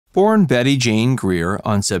Born Bettejane Greer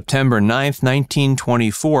on September 9,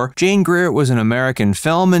 1924, Jane Greer was an American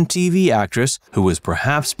film and TV actress who was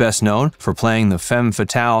perhaps best known for playing the femme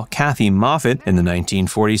fatale Kathie Moffat in the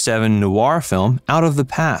 1947 noir film Out of the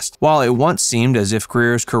Past. While it once seemed as if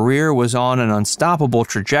Greer's career was on an unstoppable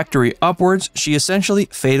trajectory upwards, she essentially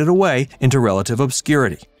faded away into relative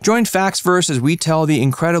obscurity. Join Factsverse as we tell the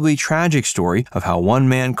incredibly tragic story of how one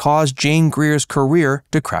man caused Jane Greer's career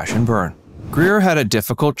to crash and burn. Greer had a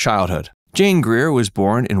difficult childhood. Jane Greer was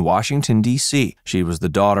born in Washington, D.C. She was the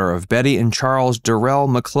daughter of Betty and Charles Durrell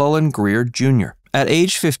McClellan Greer, Jr. At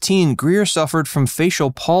age 15, Greer suffered from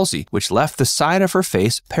facial palsy, which left the side of her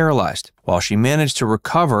face paralyzed. While she managed to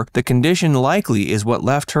recover, the condition likely is what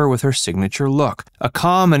left her with her signature look, a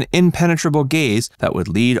calm and impenetrable gaze that would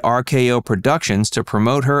lead RKO Productions to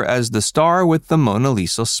promote her as the star with the Mona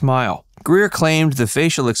Lisa smile. Greer claimed the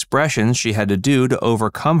facial expressions she had to do to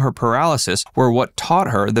overcome her paralysis were what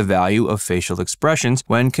taught her the value of facial expressions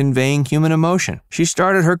when conveying human emotion. She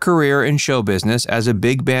started her career in show business as a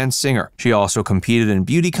big band singer. She also competed in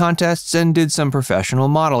beauty contests and did some professional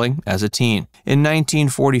modeling as a teen. In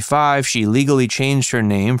 1945, she legally changed her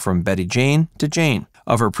name from Bettejane to Jane.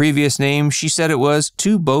 Of her previous name, she said it was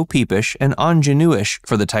too bo-peepish and ingenue-ish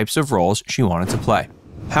for the types of roles she wanted to play.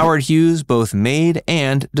 Howard Hughes both made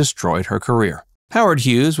and destroyed her career. Howard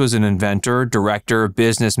Hughes was an inventor, director,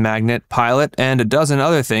 business magnate, pilot, and a dozen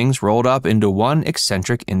other things rolled up into one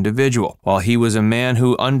eccentric individual. While he was a man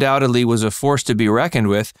who undoubtedly was a force to be reckoned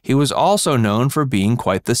with, he was also known for being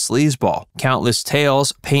quite the sleazeball. Countless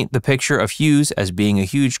tales paint the picture of Hughes as being a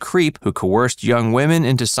huge creep who coerced young women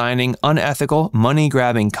into signing unethical,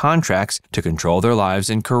 money-grabbing contracts to control their lives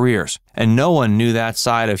and careers. And no one knew that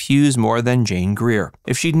side of Hughes more than Jane Greer.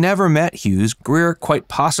 If she'd never met Hughes, Greer quite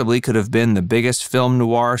possibly could have been the biggest film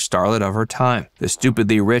noir starlet of her time. The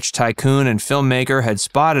stupidly rich tycoon and filmmaker had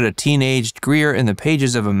spotted a teenaged Greer in the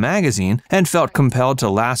pages of a magazine and felt compelled to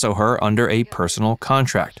lasso her under a personal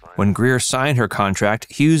contract. When Greer signed her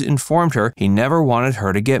contract, Hughes informed her he never wanted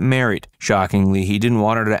her to get married. Shockingly, he didn't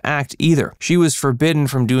want her to act either. She was forbidden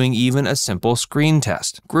from doing even a simple screen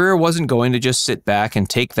test. Greer wasn't going to just sit back and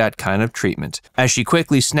take that kind of treatment, as she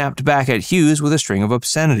quickly snapped back at Hughes with a string of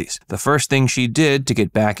obscenities. The first thing she did to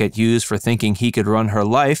get back at Hughes for thinking he could run her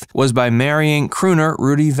life was by marrying crooner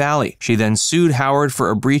Rudy Vallee. She then sued Howard for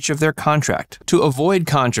a breach of their contract. To avoid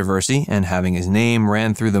controversy and having his name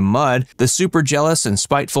ran through the mud, the super jealous and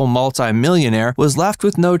spiteful multi-millionaire was left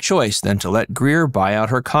with no choice than to let Greer buy out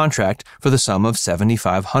her contract for the sum of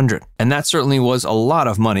 $7,500. And that certainly was a lot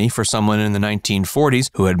of money for someone in the 1940s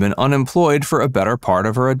who had been unemployed for a better part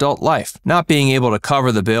of her adult life. Not being able to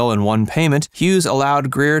cover the bill in one payment, Hughes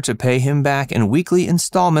allowed Greer to pay him back in weekly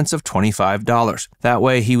installments of $25. That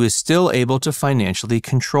way, he was still able to financially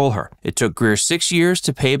control her. It took Greer 6 years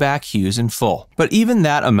to pay back Hughes in full. But even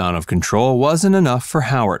that amount of control wasn't enough for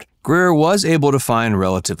Howard. Greer was able to find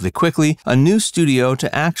relatively quickly a new studio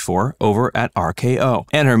to act for over at RKO,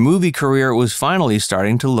 and her movie career was finally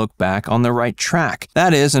starting to look back on the right track.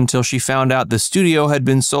 That is, until she found out the studio had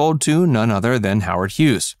been sold to none other than Howard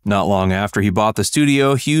Hughes. Not long after he bought the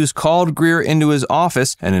studio, Hughes called Greer into his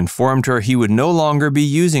office and informed her he would no longer be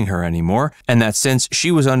using her anymore, and that since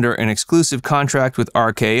she was under an exclusive contract with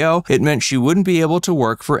RKO, it meant she wouldn't be able to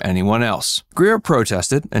work for anyone else. Greer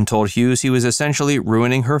protested and told Hughes he was essentially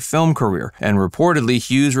ruining her film career, and reportedly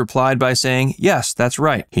Hughes replied by saying, yes, that's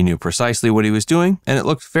right. He knew precisely what he was doing, and it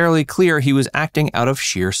looked fairly clear he was acting out of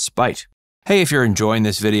sheer spite. Hey, if you're enjoying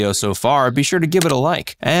this video so far, be sure to give it a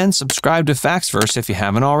like, and subscribe to Factsverse if you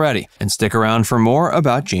haven't already, and stick around for more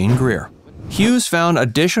about Jane Greer. Hughes found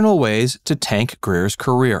additional ways to tank Greer's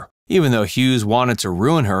career. Even though Hughes wanted to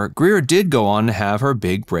ruin her, Greer did go on to have her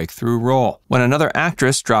big breakthrough role. When another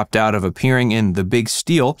actress dropped out of appearing in The Big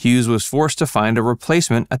Steal, Hughes was forced to find a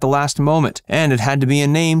replacement at the last moment, and it had to be a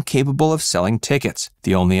name capable of selling tickets.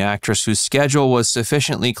 The only actress whose schedule was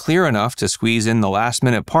sufficiently clear enough to squeeze in the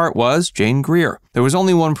last-minute part was Jane Greer. There was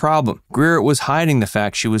only one problem. Greer was hiding the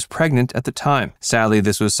fact she was pregnant at the time. Sadly,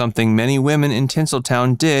 this was something many women in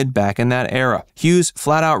Tinseltown did back in that era. Hughes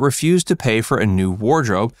flat out refused to pay for a new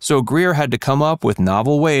wardrobe, so Greer had to come up with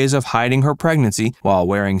novel ways of hiding her pregnancy while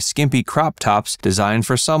wearing skimpy crop tops designed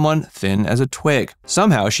for someone thin as a twig.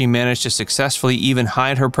 Somehow, she managed to successfully even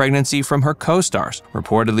hide her pregnancy from her co-stars.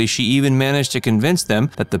 Reportedly, she even managed to convince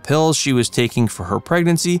them that the pills she was taking for her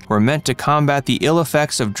pregnancy were meant to combat the ill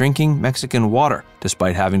effects of drinking Mexican water.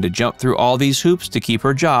 Despite having to jump through all these hoops to keep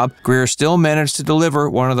her job, Greer still managed to deliver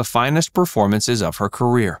one of the finest performances of her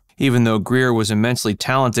career. Even though Greer was immensely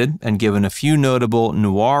talented and given a few notable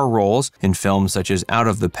noir roles in films such as Out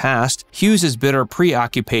of the Past, Hughes's bitter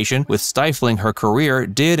preoccupation with stifling her career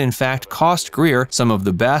did in fact cost Greer some of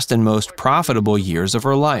the best and most profitable years of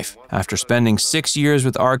her life. After spending 6 years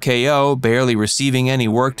with RKO, barely receiving any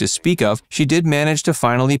work to speak of, she did manage to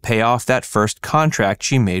finally pay off that first contract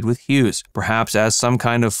she made with Hughes. Perhaps as some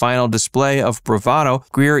kind of final display of bravado,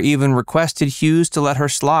 Greer even requested Hughes to let her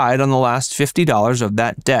slide on the last $50 of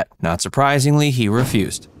that debt. Not surprisingly, he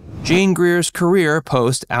refused. Jane Greer's career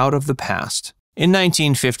post Out of the Past. In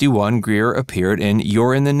 1951, Greer appeared in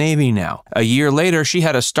You're in the Navy Now. A year later, she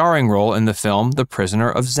had a starring role in the film The Prisoner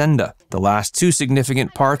of Zenda. The last two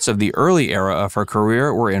significant parts of the early era of her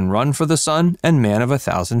career were in Run for the Sun and Man of a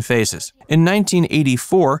Thousand Faces. In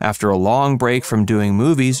 1984, after a long break from doing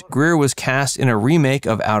movies, Greer was cast in a remake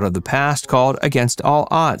of Out of the Past called Against All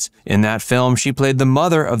Odds. In that film, she played the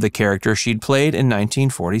mother of the character she'd played in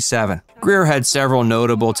 1947. Greer had several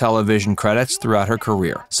notable television credits throughout her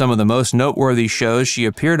career. Some of the most noteworthy shows she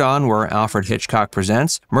appeared on were Alfred Hitchcock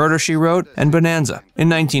Presents, Murder, She Wrote, and Bonanza. In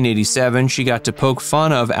 1987, she got to poke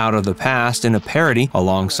fun of Out of the Past in a parody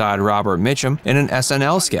alongside Robert Mitchum in an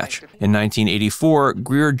SNL sketch. In 1984,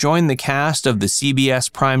 Greer joined the cast of the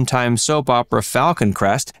CBS primetime soap opera Falcon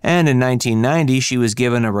Crest, and in 1990, she was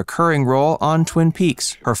given a recurring role on Twin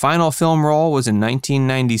Peaks. Her final film role was in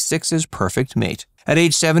 1996's Perfect Mate. At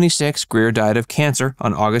age 76, Greer died of cancer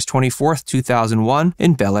on August 24, 2001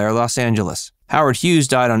 in Bel Air, Los Angeles. Howard Hughes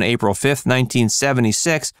died on April 5,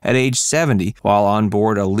 1976 at age 70 while on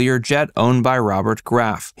board a Lear jet owned by Robert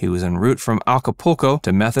Graff. He was en route from Acapulco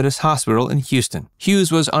to Methodist Hospital in Houston.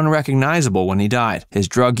 Hughes was unrecognizable when he died. His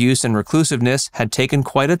drug use and reclusiveness had taken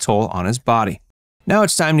quite a toll on his body. Now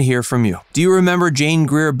it's time to hear from you. Do you remember Jane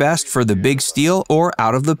Greer best for The Big Steal or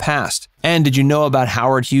Out of the Past? And did you know about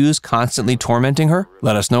Howard Hughes constantly tormenting her?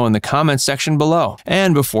 Let us know in the comments section below.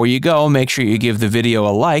 And before you go, make sure you give the video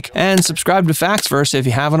a like and subscribe to Factsverse if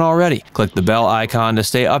you haven't already. Click the bell icon to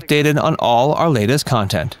stay updated on all our latest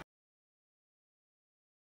content.